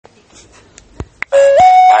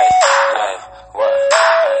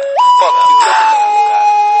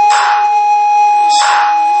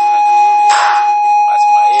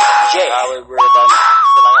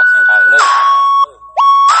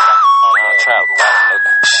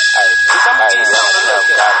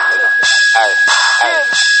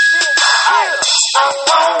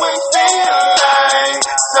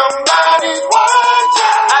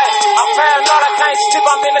can't sleep,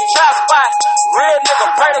 I'm in the trap spot. Real nigga,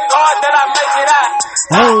 pray to God that I make it out.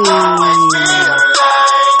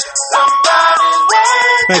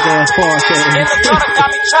 Fake ass podcast. In the gutter, got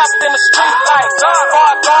me trapped in the street like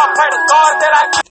God, pray to God that I